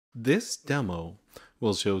This demo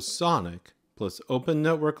will show SONiC plus Open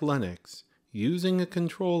Network Linux using a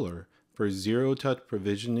controller for zero-touch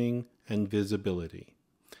provisioning and visibility.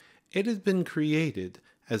 It has been created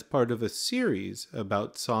as part of a series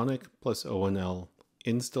about SONiC plus ONL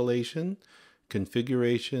installation,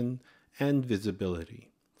 configuration, and visibility.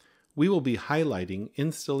 We will be highlighting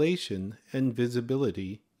installation and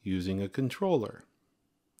visibility using a controller.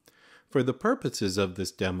 For the purposes of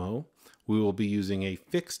this demo, we will be using a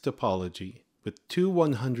fixed topology with two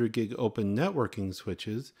 100 gig open networking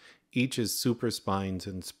switches, each as super spines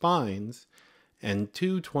and spines, and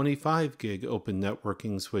two 25 gig open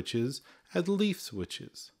networking switches as leaf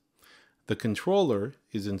switches. The controller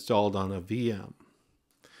is installed on a VM.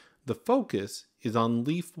 The focus is on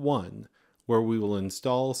leaf 1, where we will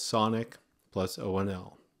install SONiC plus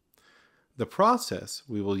ONL. The process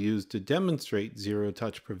we will use to demonstrate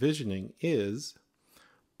zero-touch provisioning is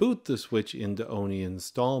boot the switch into ONI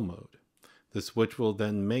install mode. The switch will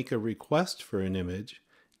then make a request for an image,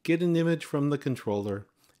 get an image from the controller,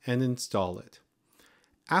 and install it.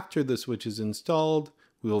 After the switch is installed,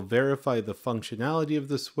 we will verify the functionality of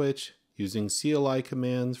the switch using CLI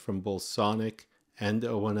commands from both SONiC and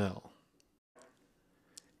ONL.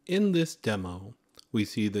 In this demo, we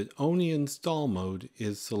see that ONI install mode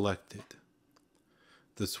is selected.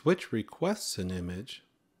 The switch requests an image,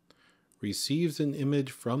 receives an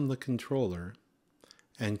image from the controller,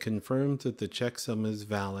 and confirms that the checksum is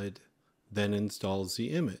valid, then installs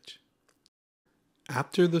the image.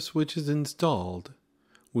 After the switch is installed,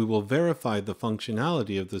 we will verify the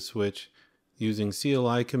functionality of the switch using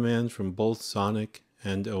CLI commands from both SONiC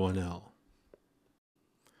and ONL.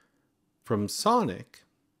 From SONiC,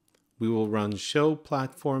 we will run show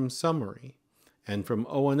platform summary, and from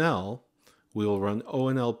ONL, we will run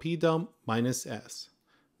ONL pdump -s.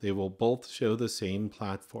 They will both show the same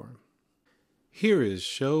platform. Here is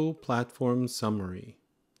show platform summary.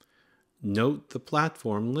 Note the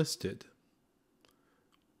platform listed.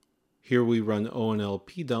 Here we run ONL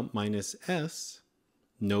pdump -s.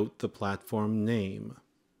 Note the platform name.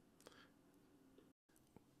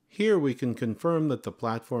 Here we can confirm that the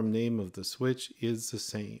platform name of the switch is the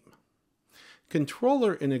same.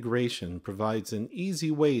 Controller integration provides an easy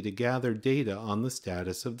way to gather data on the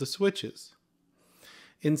status of the switches.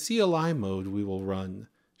 In CLI mode, we will run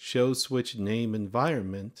show switch name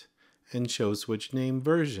environment and show switch name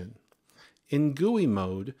version. In GUI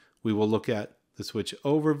mode, we will look at the switch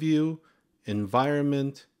overview,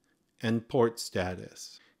 environment, and port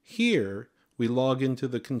status. Here, we log into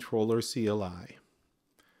the controller CLI.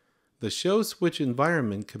 The show switch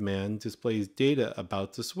environment command displays data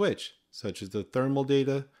about the switch, such as the thermal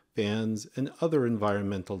data, fans, and other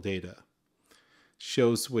environmental data.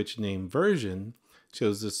 Show switch name version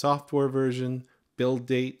shows the software version, build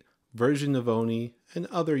date, version of ONI, and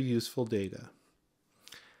other useful data.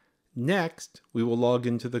 Next, we will log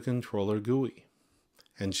into the controller GUI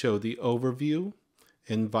and show the overview,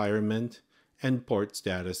 environment, and port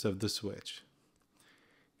status of the switch.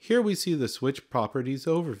 Here we see the switch properties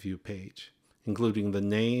overview page, including the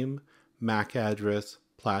name, MAC address,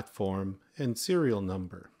 platform, and serial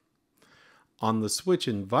number. On the switch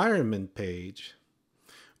environment page,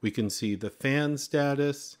 we can see the fan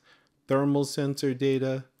status, thermal sensor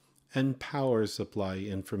data, and power supply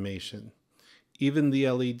information. Even the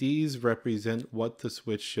LEDs represent what the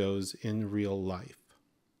switch shows in real life.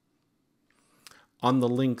 On the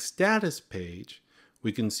link status page,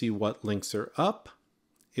 we can see what links are up,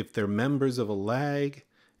 if they're members of a lag,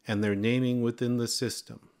 and their naming within the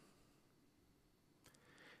system.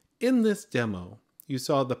 In this demo, you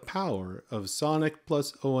saw the power of SONiC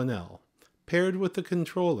plus ONL paired with the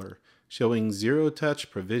controller showing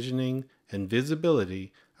zero-touch provisioning and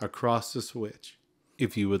visibility across the switch.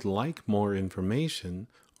 If you would like more information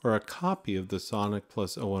or a copy of the SONiC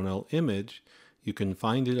plus ONL image, you can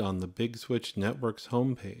find it on the Big Switch Network's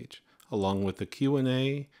homepage, along with the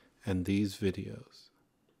Q&A and these videos.